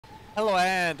Hello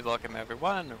and welcome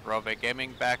everyone, Robe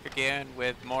Gaming back again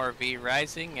with more V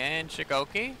Rising and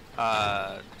Shigoki.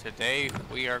 Today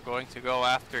we are going to go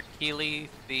after Keely,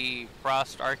 the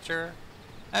Frost Archer,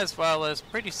 as well as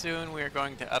pretty soon we are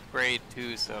going to upgrade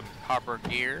to some copper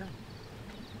gear,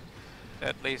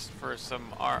 at least for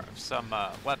some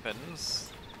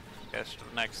weapons, get to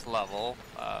the next level.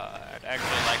 I'd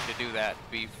actually like to do that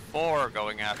before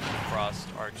going after the Frost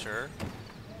Archer.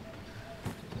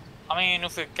 I mean,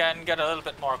 if we can get a little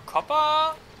bit more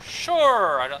copper,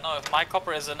 sure. I don't know if my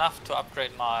copper is enough to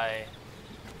upgrade my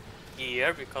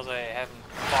gear because I haven't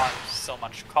farmed so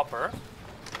much copper.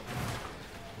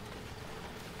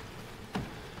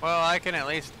 Well, I can at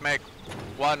least make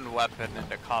one weapon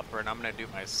into copper, and I'm gonna do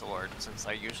my sword since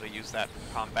I usually use that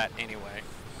for combat anyway.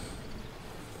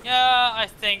 Yeah, I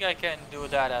think I can do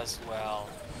that as well.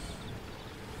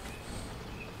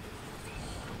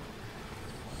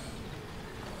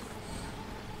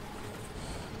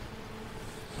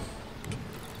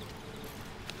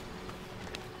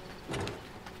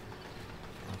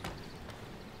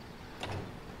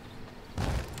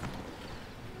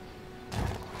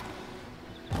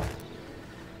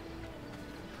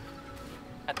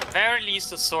 At the very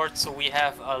least a sword, so we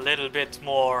have a little bit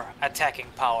more attacking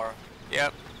power.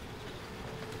 Yep.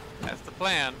 That's the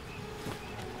plan.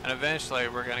 And eventually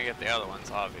we're gonna get the other ones,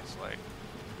 obviously.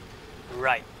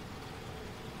 Right.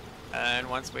 And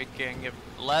once we can get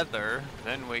leather,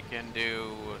 then we can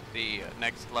do the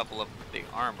next level of the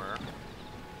armor.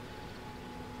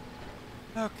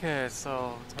 Okay,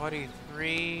 so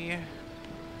 23.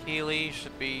 Keely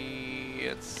should be,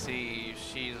 let's see,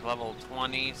 she's level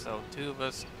 20, so two of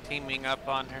us teaming up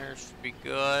on her should be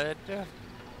good.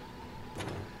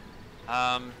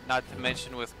 Not to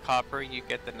mention with copper, you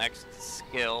get the next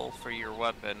skill for your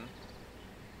weapon.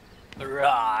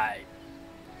 Right.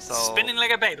 So Spinning like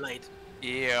a Beyblade.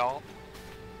 yeah.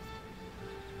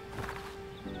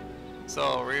 So,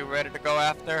 are we ready to go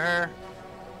after her?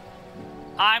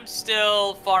 I'm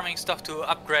still farming stuff to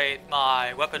upgrade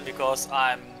my weapon because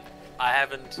I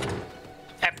haven't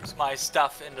kept my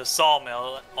stuff in the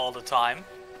sawmill all the time.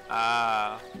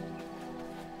 Yeah,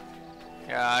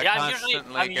 I constantly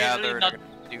I'm gather usually not, to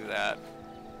do that.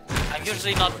 I'm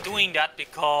usually not doing that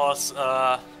because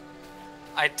I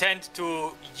tend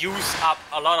to use up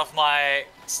a lot of my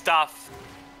stuff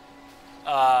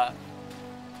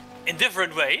in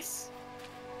different ways.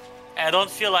 And I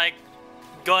don't feel like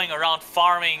going around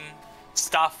farming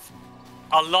stuff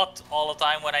a lot all the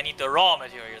time when I need the raw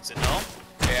materials, you know?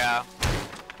 Yeah.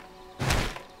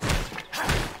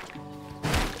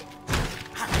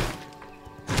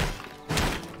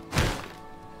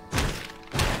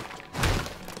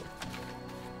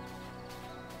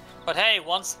 But hey,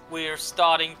 once we're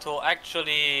starting to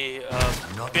actually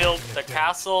build the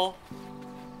castle,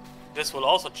 this will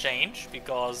also change,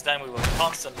 because then we will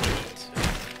constantly need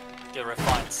the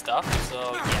refined stuff,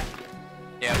 so yeah.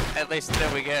 Yeah, at least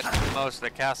then we get most of the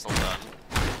castle done.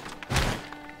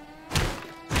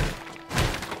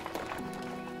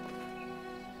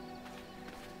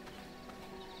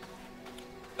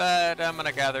 But I'm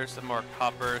gonna gather some more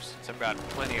copper since I've got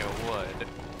plenty of wood.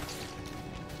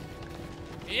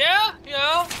 Yeah,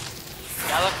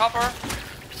 gather copper.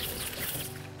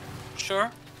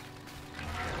 Sure.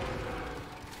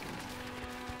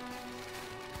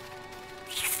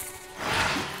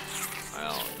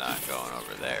 Well, not going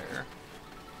over there.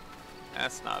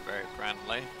 That's not very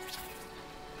friendly.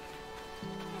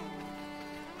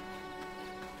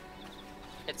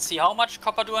 Let's see, how much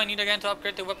copper do I need again to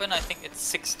upgrade the weapon? I think it's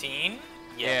 16.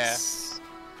 Yes. Yeah.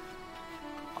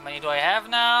 How many do I have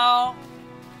now?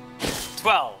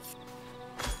 12.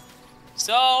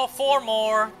 So, 4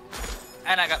 more,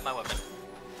 and I got my weapon.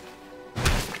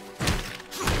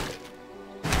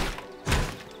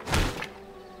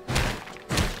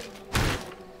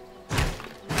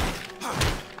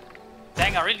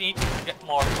 Dang, I really need to get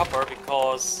more copper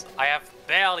because I have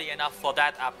barely enough for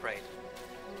that upgrade.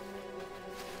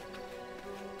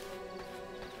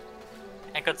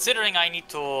 And considering I need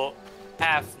to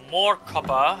have more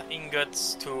copper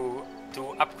ingots to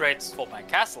do upgrades for my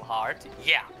castle heart,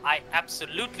 yeah, I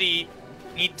absolutely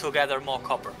need to gather more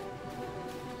copper.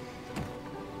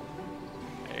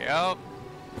 Yep.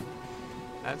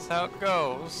 That's how it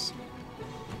goes.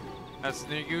 That's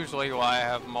usually why I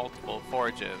have multiple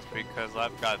forges, because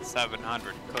I've got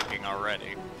 700 cooking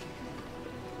already.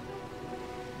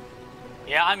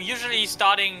 Yeah, I'm usually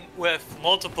starting with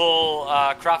multiple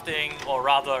crafting, or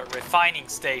rather refining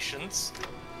stations,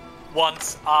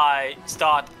 once I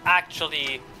start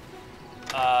actually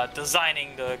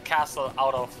designing the castle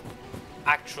out of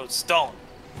actual stone.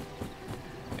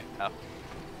 Yeah.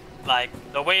 like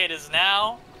the way it is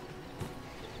now,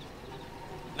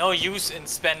 no use in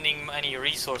spending any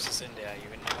resources in there. You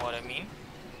know what I mean?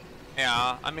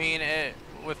 Yeah, I mean,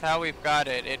 with how we've got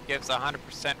it, it gives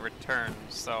 100% return,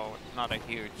 so it's not a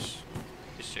huge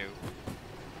issue.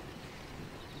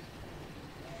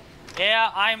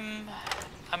 Yeah, I'm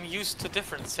used to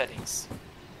different settings.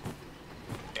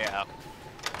 Yeah.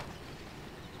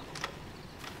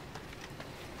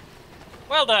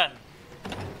 Well then.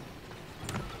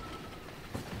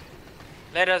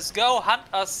 Let us go hunt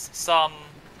us some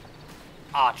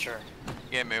archer.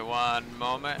 Give me one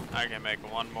moment. I can make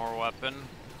one more weapon.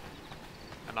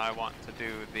 And I want to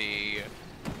do the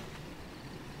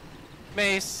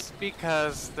mace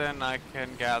because then I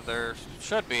can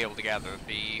should be able to gather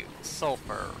the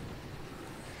sulfur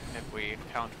if we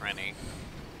encounter any.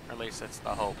 Or at least it's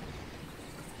the hope.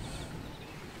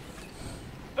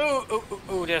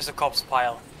 Ooh, there's a corpse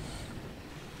pile.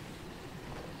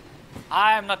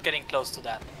 I'm not getting close to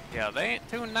that. Yeah, they ain't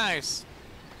too nice.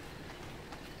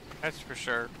 That's for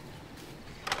sure.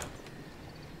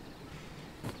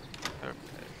 Okay.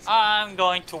 I'm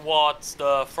going towards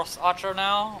the frost archer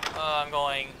now. I'm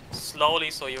going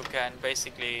slowly so you can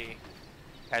basically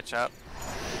Catch up.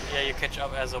 Yeah, you catch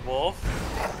up as a wolf.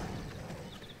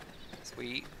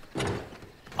 Sweet.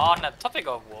 On the topic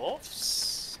of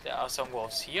wolves, there are some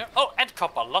wolves here. Oh, and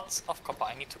copper, lots of copper.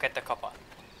 I need to get the copper.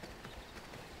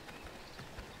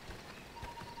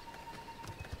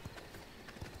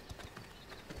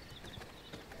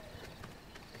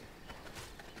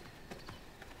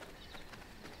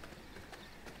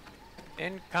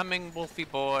 Incoming wolfy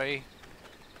boy.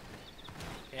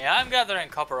 Yeah, I'm gathering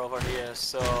copper over here,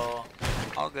 so...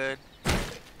 All good.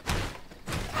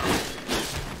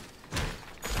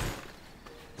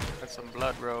 Got some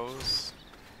blood rose.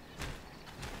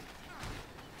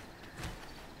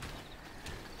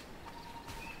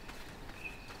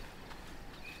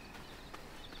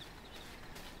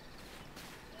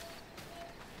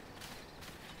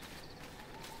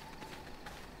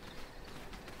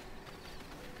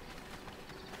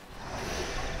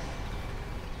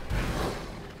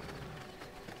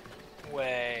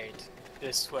 Wait,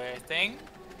 this way, I think.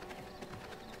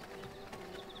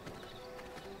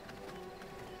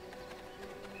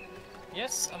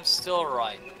 Yes, I'm still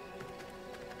right.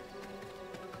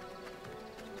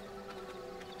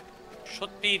 Should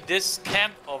be this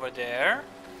camp over there.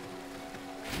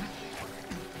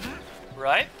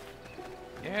 Right?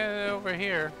 Yeah, over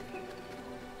here.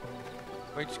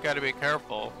 We just gotta be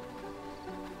careful.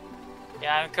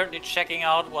 Yeah, I'm currently checking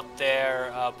out what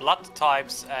their blood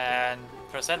types and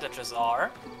percentages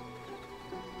are.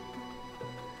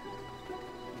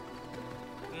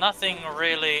 Nothing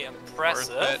really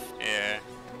impressive. Worth it. Yeah.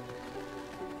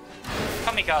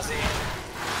 Kamikaze.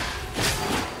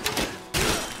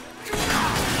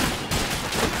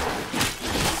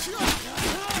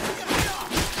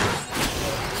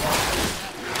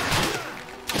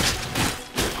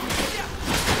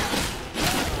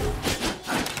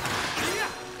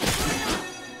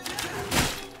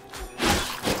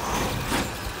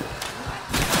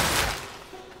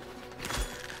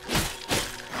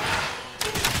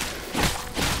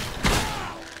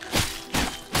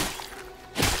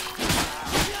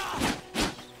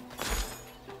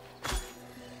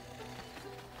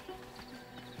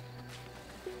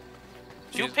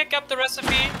 Did you pick up the recipe?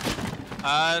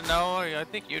 No, I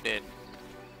think you did.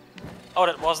 Oh,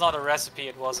 that was not a recipe,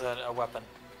 it was a weapon.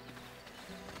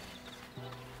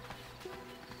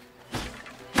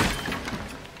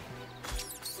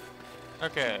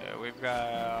 Okay, we've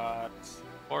got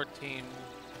 14,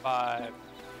 5,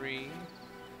 3.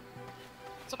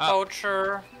 It's a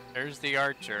poacher. There's the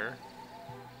archer.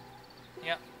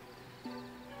 Yeah.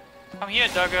 Come here,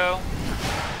 Duggo.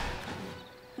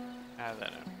 Ah,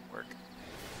 that didn't work.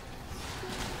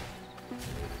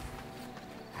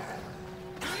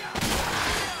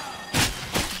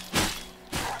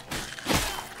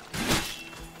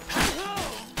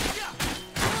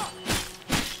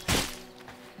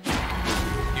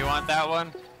 You want that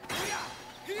one?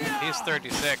 He's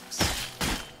 36.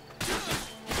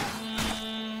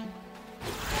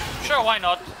 Sure, why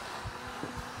not?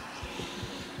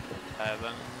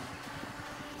 7.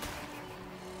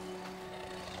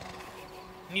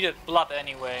 Needed blood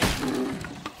anyway.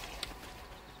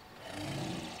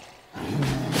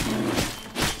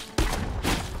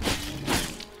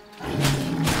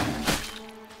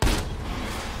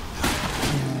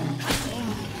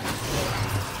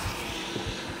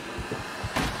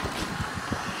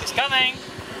 He's coming!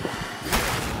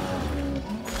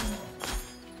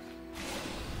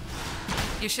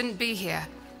 You shouldn't be here,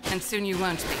 and soon you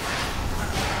won't be.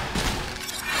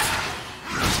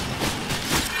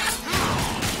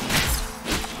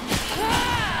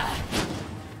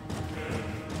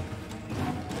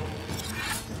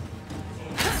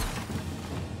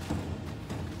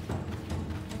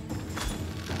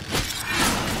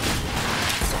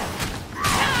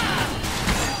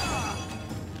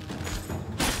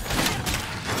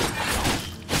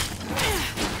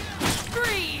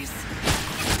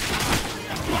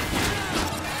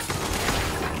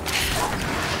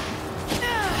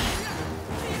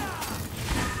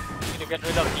 get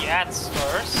rid of the ads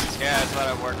first. Yeah, that's what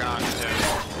I'm working on too.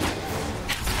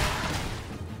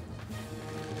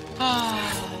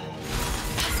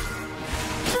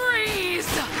 Freeze!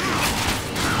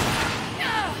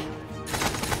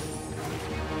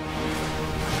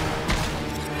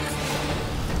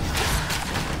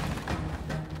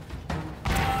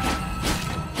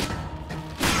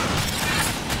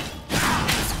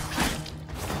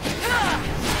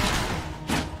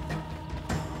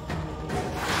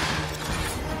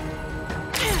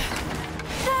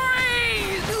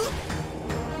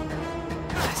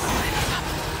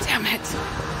 Damn it!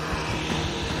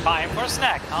 Time for a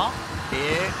snack, huh?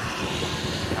 Yeah.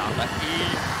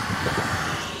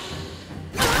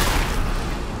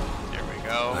 There we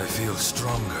go. I feel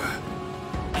stronger.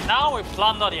 And now we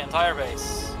plunder the entire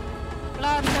base.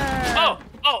 Plunder! Oh!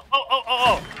 Oh! Oh! Oh!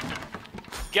 Oh! Oh!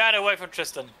 Get away from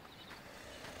Tristan.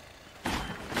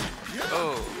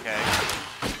 Oh, okay.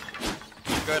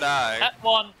 Good eye.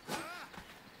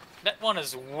 That one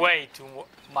is way too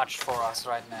much for us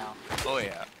right now. Oh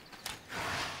yeah.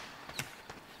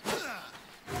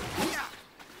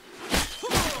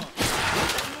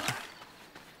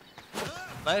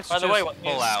 Let's By the just way, what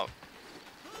pull news? out.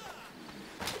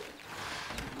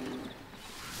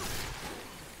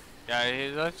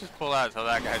 Yeah, let's just pull out till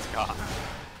that guy's gone.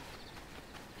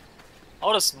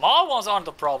 Oh, the small ones aren't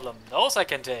the problem. Those I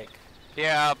can take.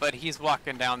 Yeah, but he's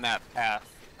walking down that path.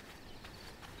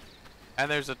 And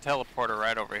there's a teleporter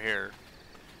right over here.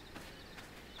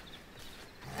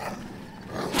 Yeah,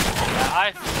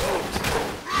 I've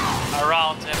moved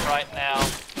around him right now.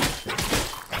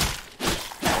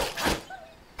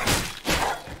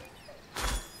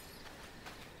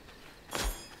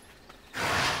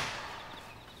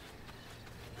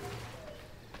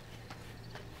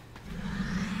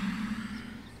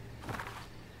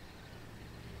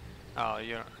 Oh,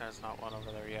 you don't, there's not one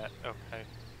over there yet. Okay.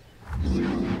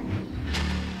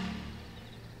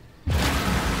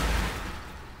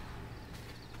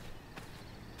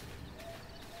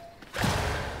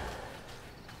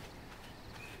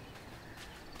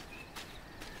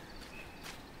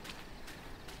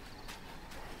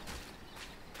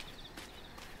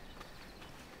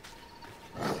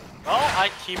 Well, I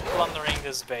keep plundering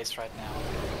this base right now.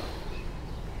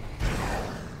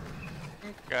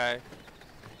 Okay.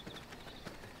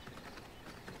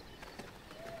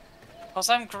 Cause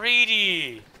I'm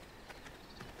greedy.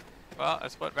 Well,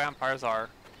 that's what vampires are.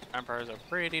 Vampires are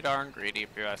pretty darn greedy,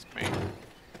 if you ask me.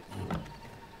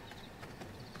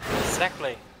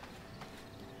 Exactly.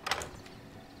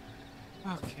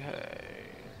 Okay,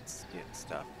 let's get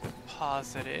stuff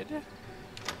deposited.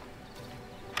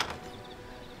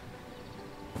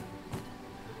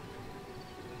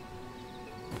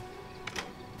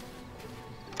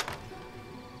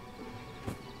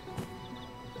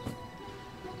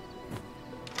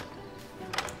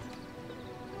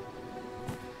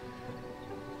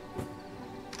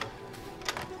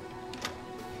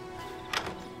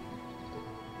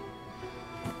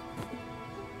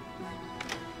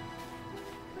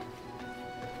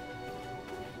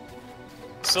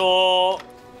 So,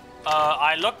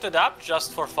 I looked it up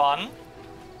just for fun.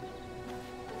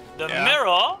 The Yeah.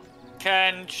 mirror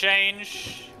can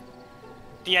change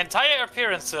the entire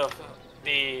appearance of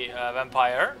the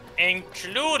vampire,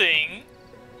 including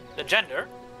the gender,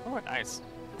 Oh, nice.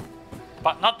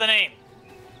 but not the name,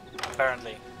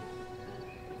 apparently.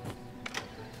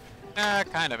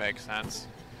 Kind of makes sense.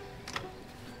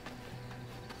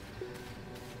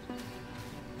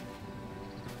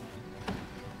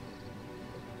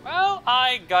 Well,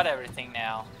 I got everything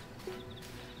now.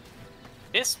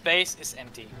 This space is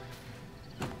empty.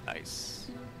 Nice.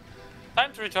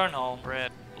 Time to return home.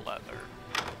 Red leather.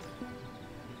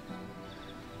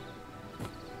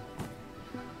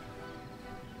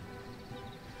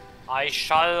 I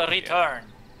shall return.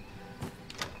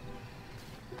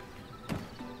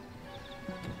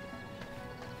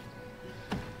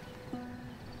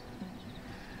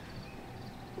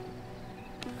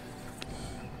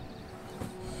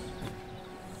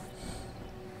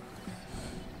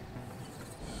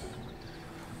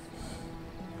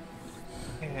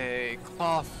 Okay,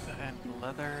 cloth and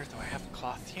leather. Do I have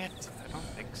cloth yet? I don't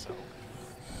think so.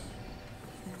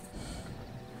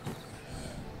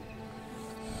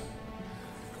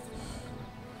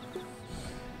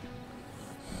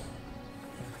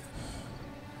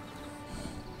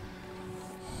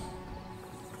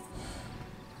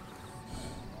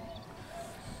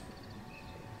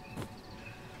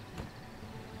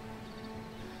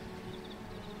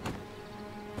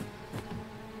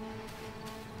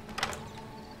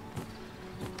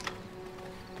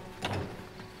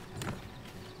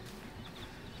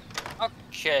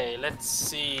 Okay, let's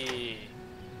see.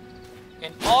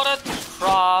 In order to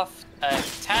craft a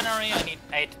tannery, I need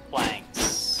 8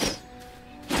 planks.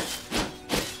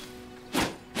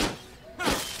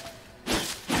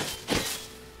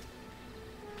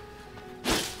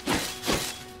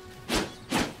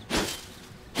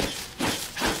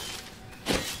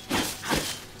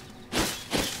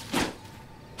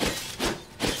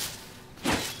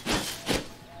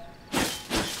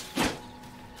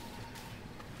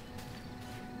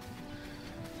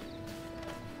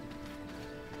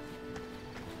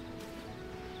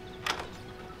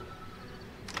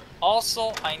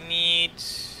 Also, I need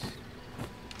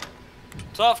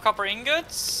 12 copper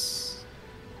ingots,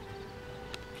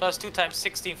 plus 2 times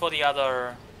 16 for the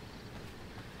other.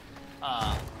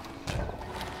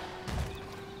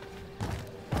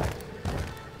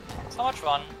 So much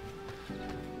fun.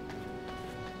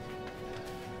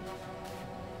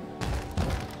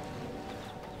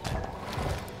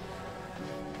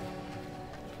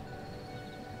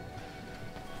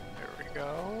 There we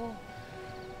go.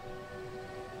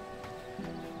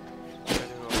 Put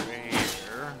it over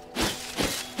here.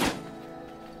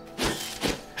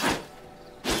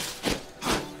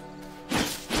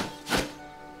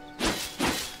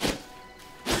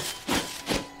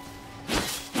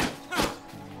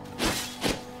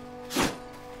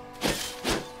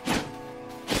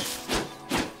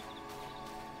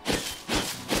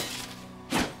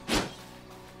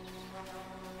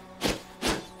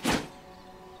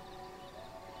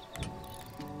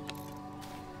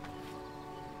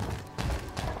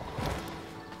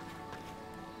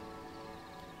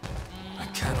 I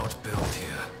cannot build here.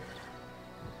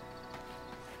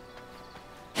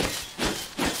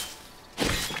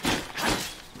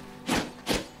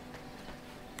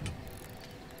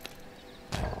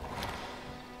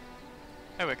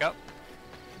 There we go.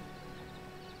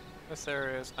 This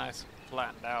area is nice and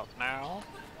flattened out now.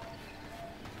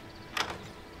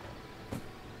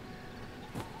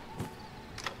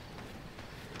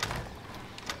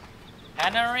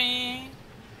 Tannery.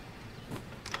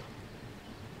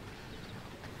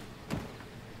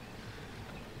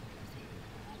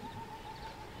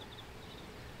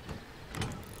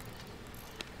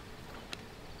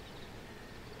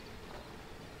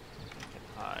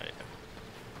 Hide.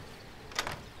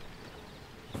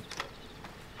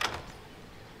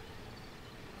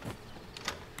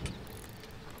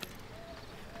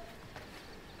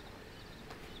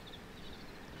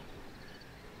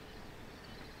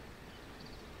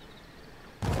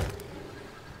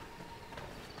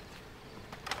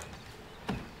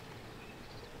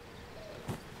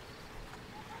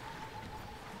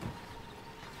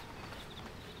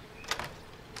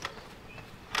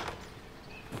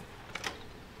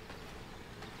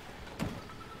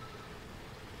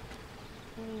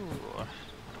 Ooh.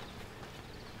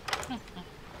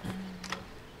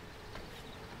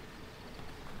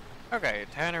 Okay,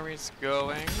 tannery's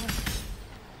going.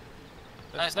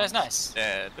 Nice, nice, nice.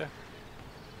 Dead. Do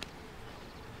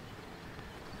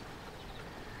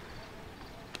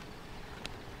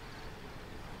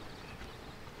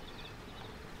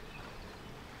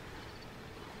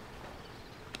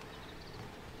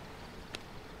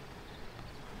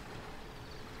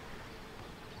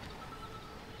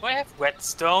I have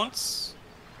whetstones?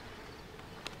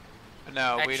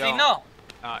 No, we Actually, don't. no.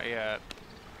 Not yet.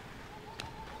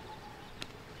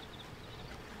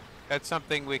 That's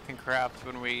something we can craft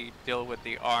when we deal with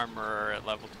the armor at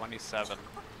level 27.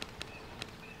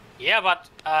 Yeah, but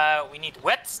we need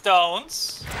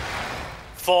whetstones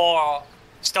for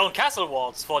stone castle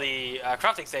walls for the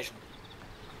crafting station.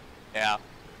 Yeah.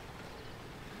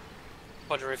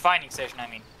 For the refining station, I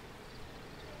mean.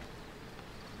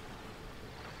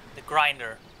 The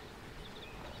grinder.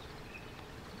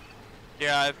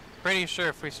 Yeah, I'm pretty sure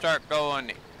if we start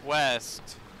going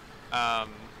west,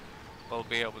 we'll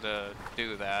be able to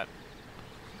do that.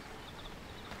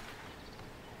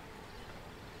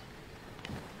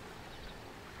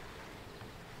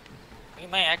 We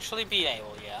may actually be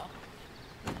able, yeah.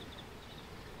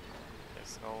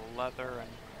 There's no leather and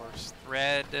coarse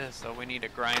thread, so we need to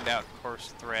grind out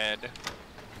coarse thread.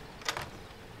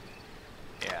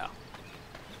 Yeah.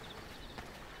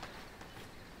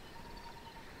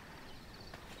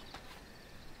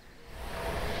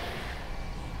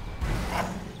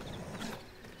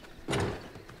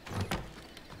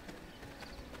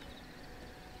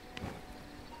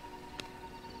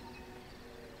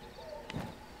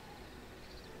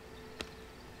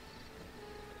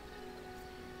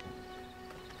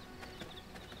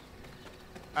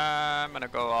 I'm gonna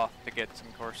go off to get some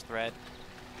coarse thread.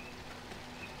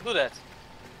 Do that.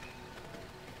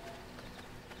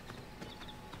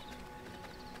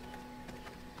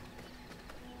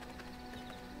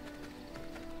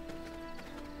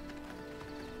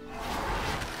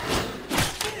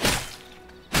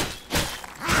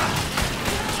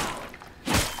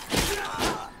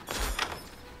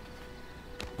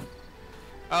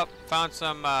 found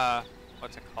some,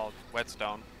 what's it called?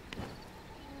 Whetstone.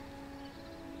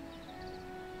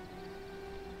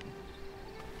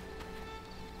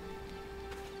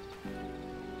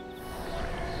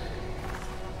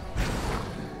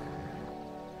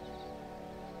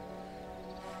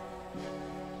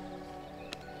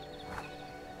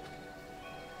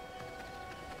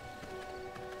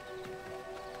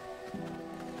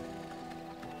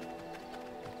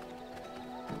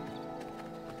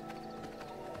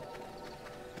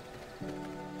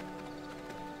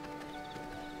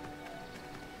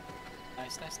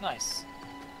 Nice.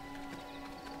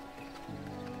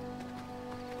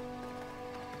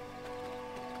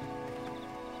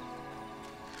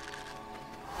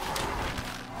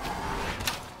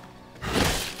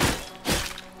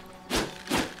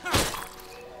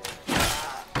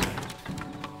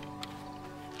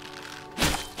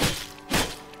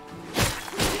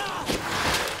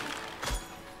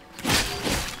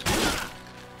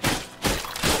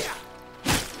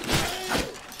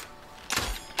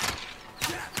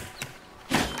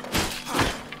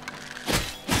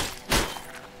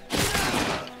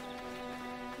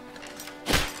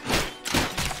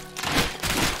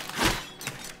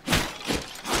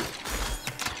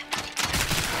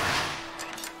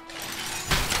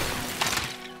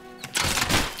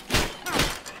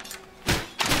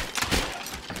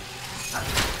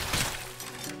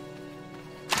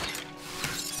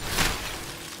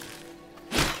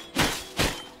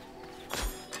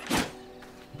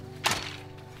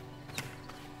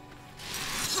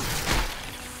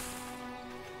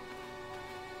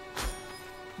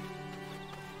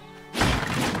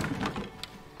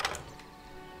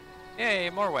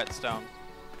 Yay, more whetstone.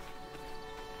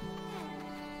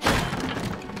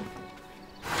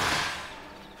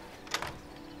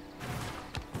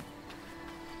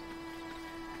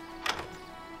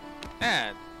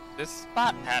 Man, this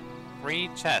spot had 3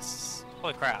 chests.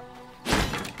 Holy crap.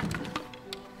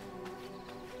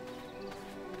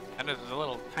 And there's a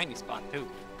little tiny spot too.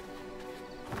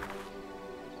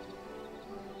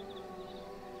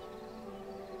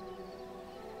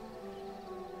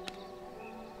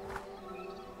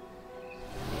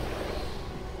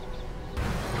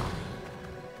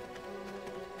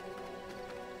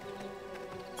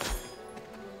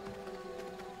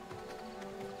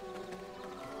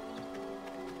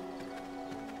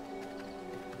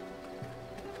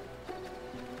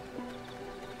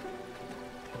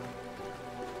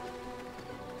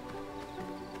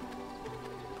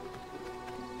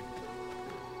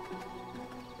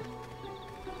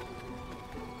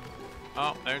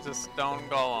 Oh, there's a stone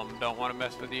golem. Don't want to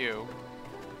mess with you.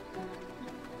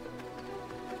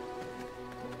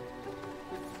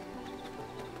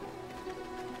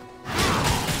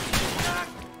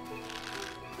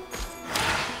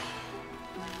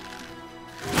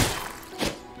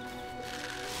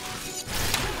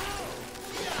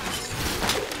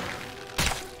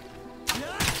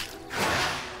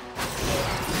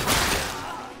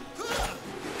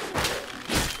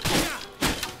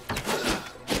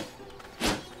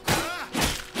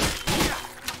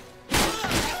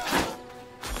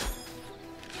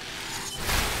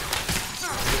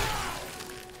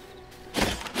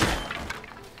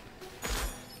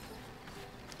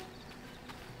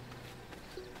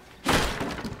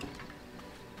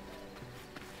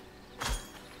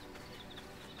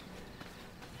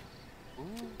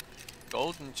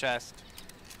 Golden chest.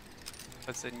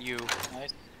 What's in you?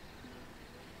 Nice.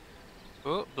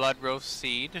 Ooh, blood rose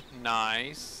seed.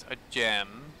 Nice. A gem.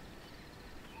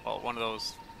 Well, one of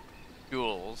those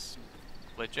jewels.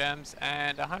 Split gems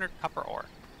and 100 copper ore.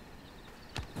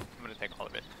 I'm gonna take all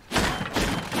of it.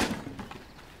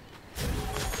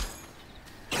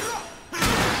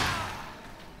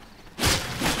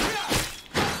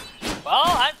 Well,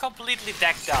 I'm completely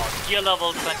decked out. Gear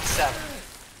level 27.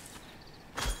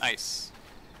 Nice.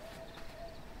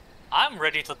 I'm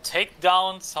ready to take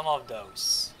down some of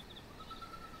those.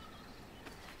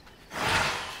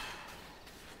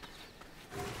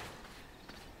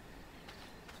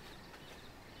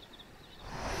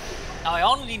 Now I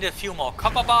only need a few more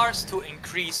copper bars to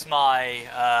increase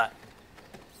my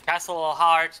castle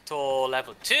heart to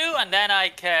level 2, and then I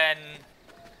can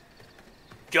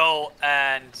go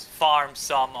and farm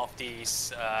some of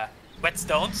these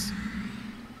whetstones.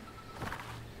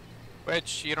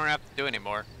 Which you don't have to do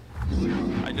anymore.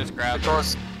 I just grabbed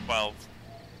Because 12.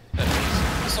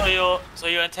 so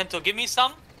you intend to give me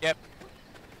some? Yep.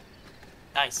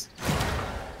 Nice.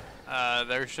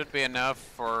 There should be enough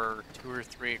for 2 or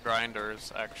 3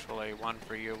 grinders, actually. 1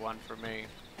 for you, 1 for me.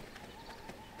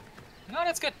 No,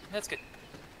 that's good. That's good.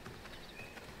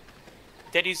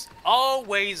 That is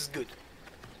always good.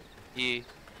 Yeah.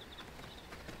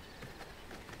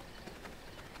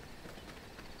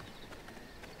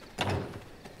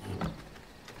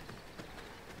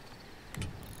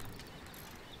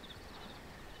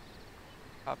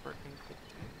 Copper ingot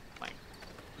and plank.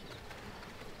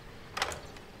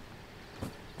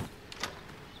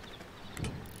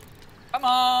 Come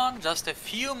on, just a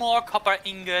few more copper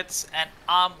ingots and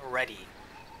I'm ready.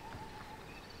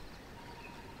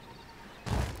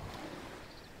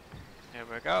 Here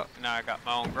we go. Now I got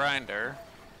my own grinder.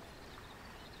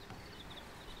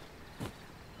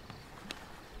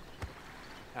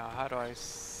 Now how do I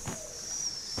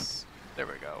there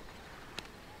we go.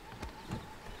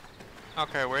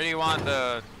 Okay, where do you want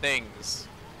the things?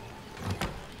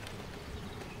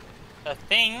 The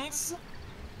things?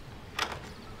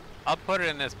 I'll put it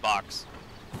in this box.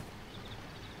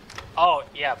 Oh,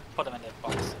 yeah, put them in that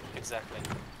box. Exactly.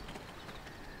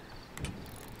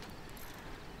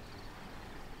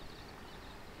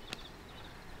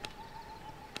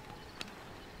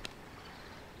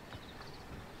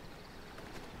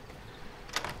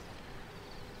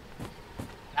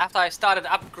 After I started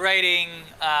upgrading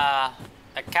a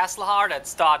castle heart and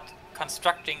start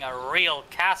constructing a real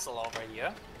castle over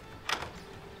here,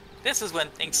 this is when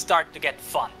things start to get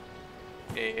fun.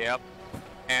 Yep.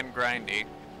 And grindy.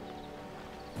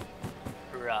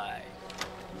 Right.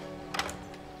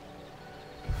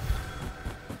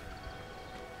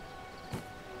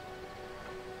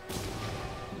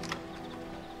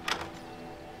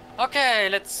 Okay,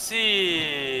 let's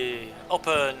see.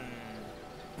 Open.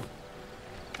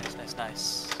 Nice, nice,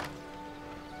 nice.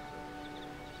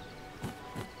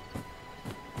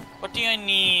 What do you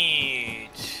need?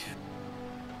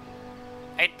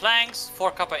 8 planks,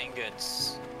 4 copper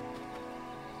ingots.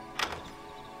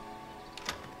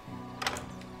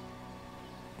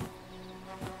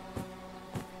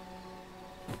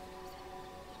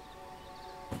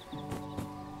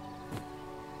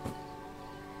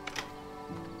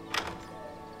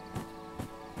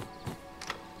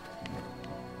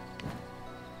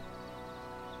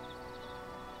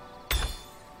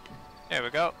 There we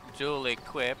go. Jewel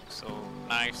equipped, so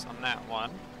nice on that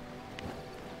one.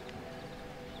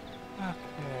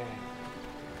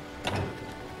 Okay.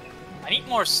 I need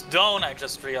more stone, I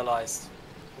just realized.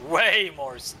 Way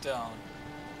more stone.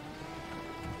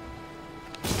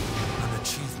 An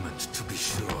achievement, to be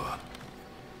sure.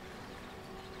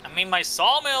 I mean, my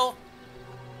sawmill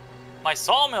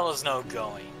is no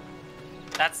going.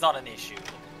 That's not an issue.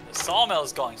 The sawmill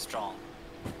is going strong.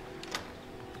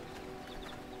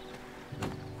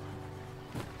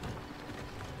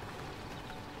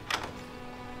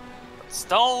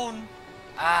 Stone.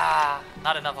 Ah,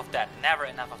 not enough of that. Never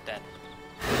enough of that.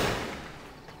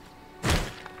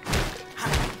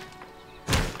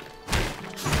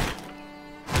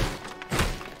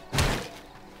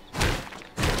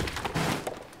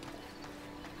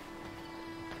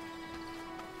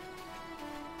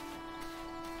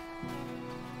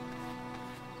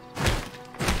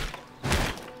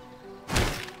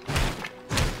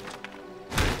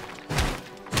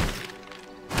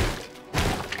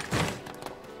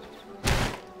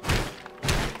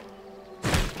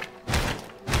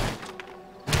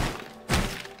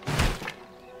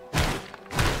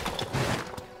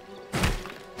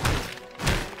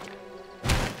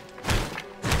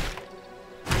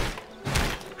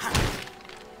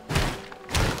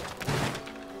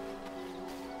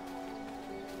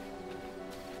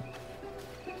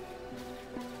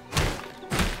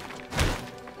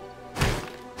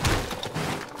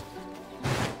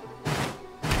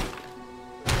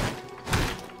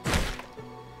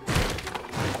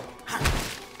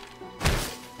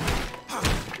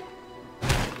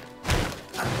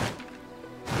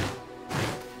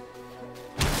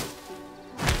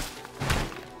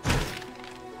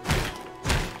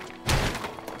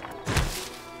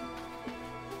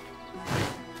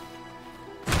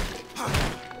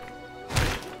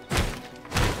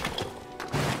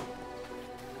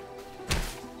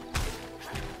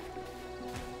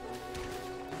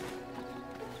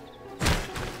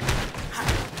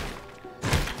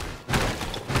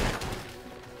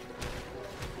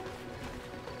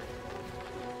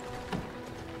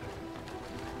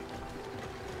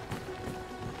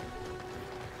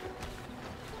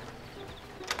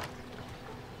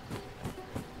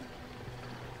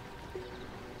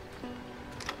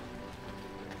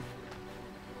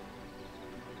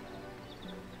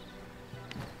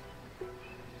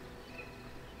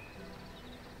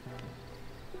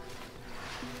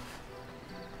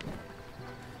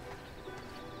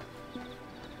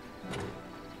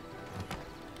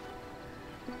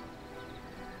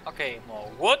 Okay, more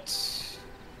wood.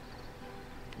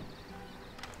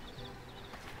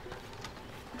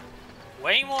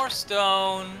 Way more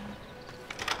stone.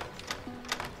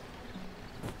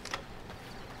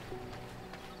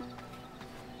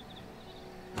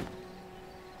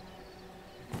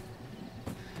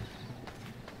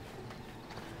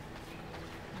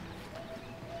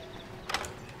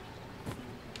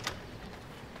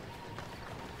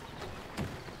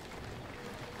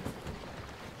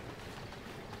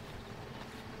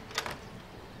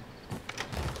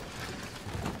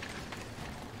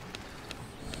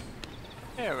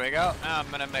 Here we go. Now I'm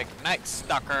gonna make Night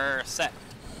Stalker set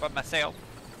for myself.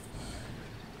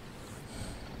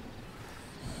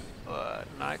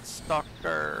 Night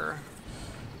Stalker.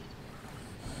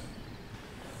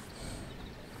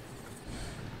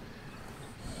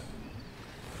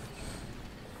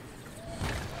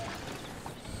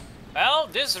 Well,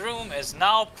 this room is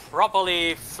now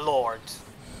properly floored.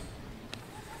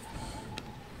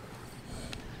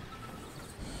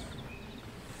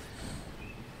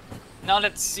 Now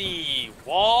let's see.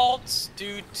 Walls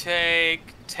do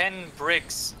take 10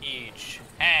 bricks each.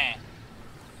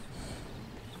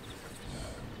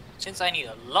 Since I need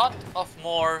a lot of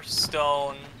more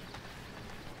stone.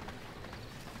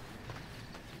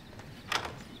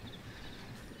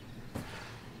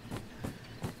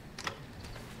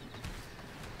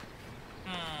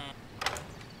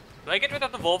 Do I get rid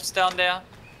of the wolves down there?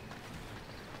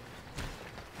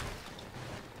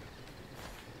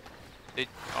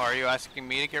 Are you asking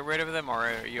me to get rid of them, or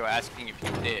are you asking if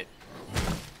you did?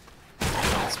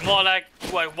 It's more like,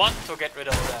 do I want to get rid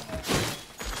of them?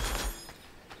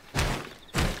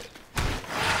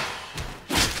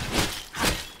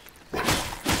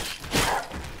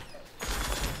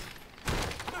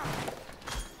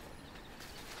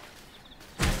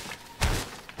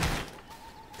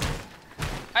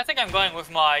 I think I'm going with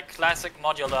my classic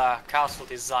modular castle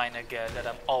design again that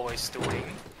I'm always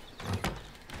doing.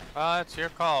 It's your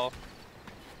call.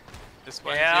 This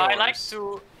one's Yeah,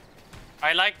 yours.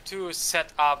 I like to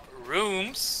set up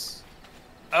rooms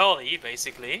early,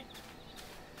 basically.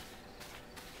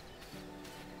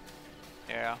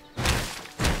 Yeah.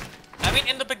 I mean,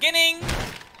 in the beginning,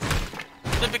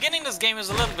 this game is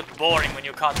a little bit boring when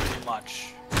you can't do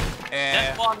much.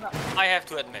 Yeah. That one, I have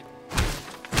to admit.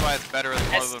 That's why it's better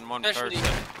with more than one person.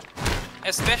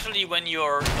 Especially when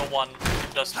you're the one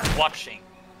just watching.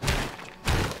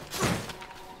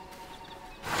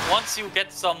 Once you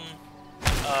get some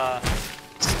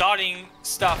starting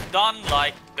stuff done,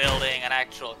 like building an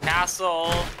actual castle,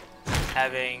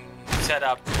 having set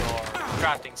up your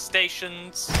crafting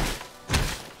stations,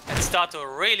 and start to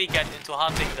really get into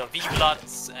hunting the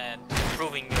V-Bloods and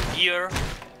improving your gear,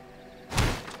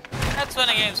 that's when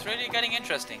the game's really getting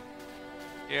interesting.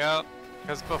 Yep,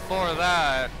 because before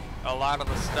that, a lot of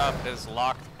the stuff is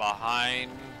locked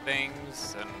behind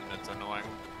things, and it's annoying.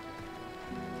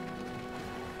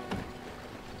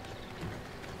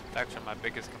 Actually, my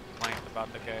biggest complaint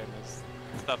about the game is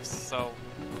stuff's so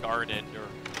guarded or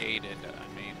gated, I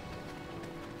mean.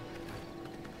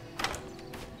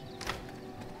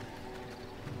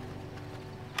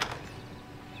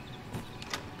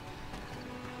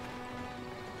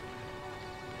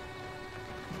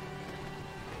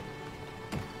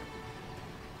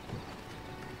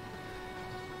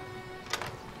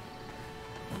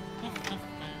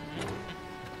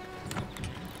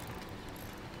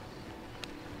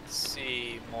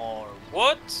 See more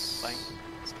wood. Let's go.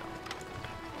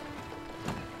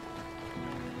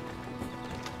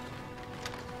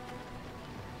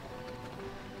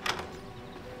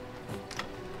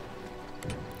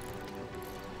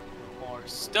 More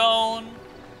stone.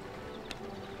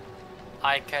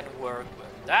 I can work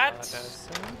with that.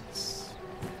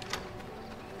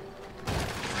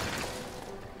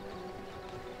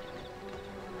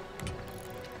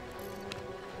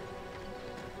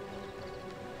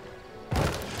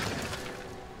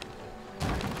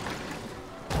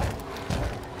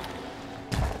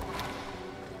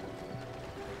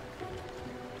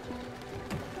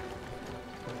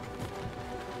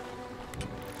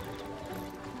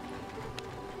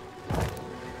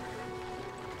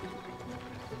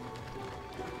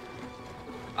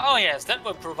 Oh yes, that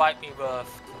would provide me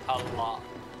with a lot.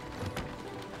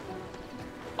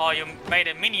 Oh, you made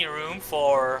a mini room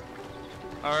for...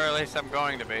 Or at least I'm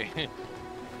going to be.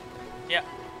 Yeah.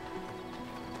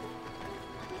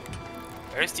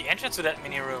 Where's the entrance to that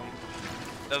mini room?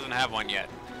 Doesn't have one yet.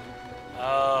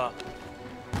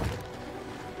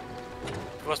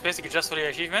 It was basically just for the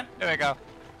achievement? There we go.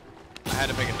 I had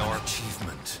to make a door.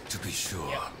 Achievement, to be sure.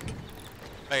 Yeah.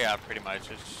 But yeah, pretty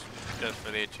much. It's just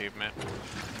for the achievement.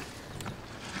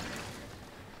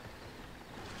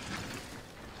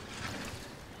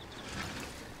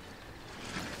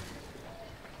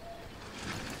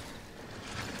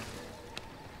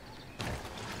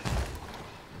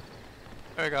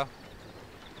 There you go.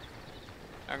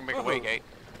 I can make a waygate.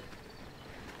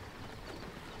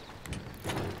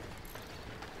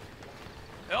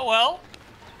 Oh well.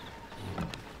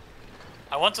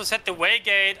 I want to set the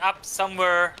waygate up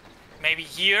somewhere, maybe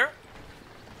here,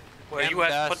 where you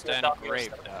have put dust the and down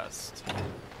grave dust.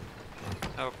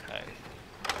 Okay.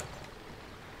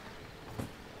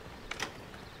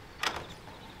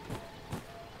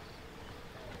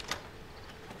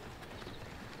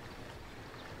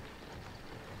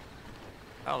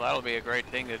 Oh, that'll be a great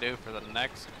thing to do for the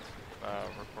next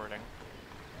recording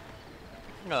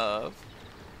of.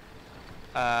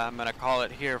 I'm gonna call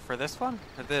it here for this one.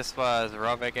 This was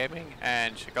Rove Gaming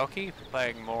and Shigoki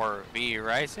playing more V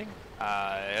Rising.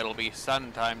 It'll be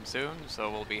sun time soon, so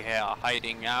we'll be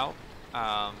hiding out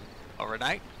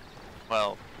overnight.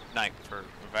 Well, night for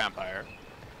Vampire.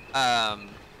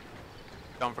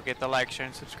 Don't forget to like, share,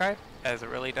 and subscribe, as it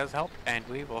really does help. And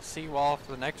we will see you all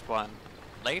for the next one.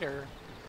 Later.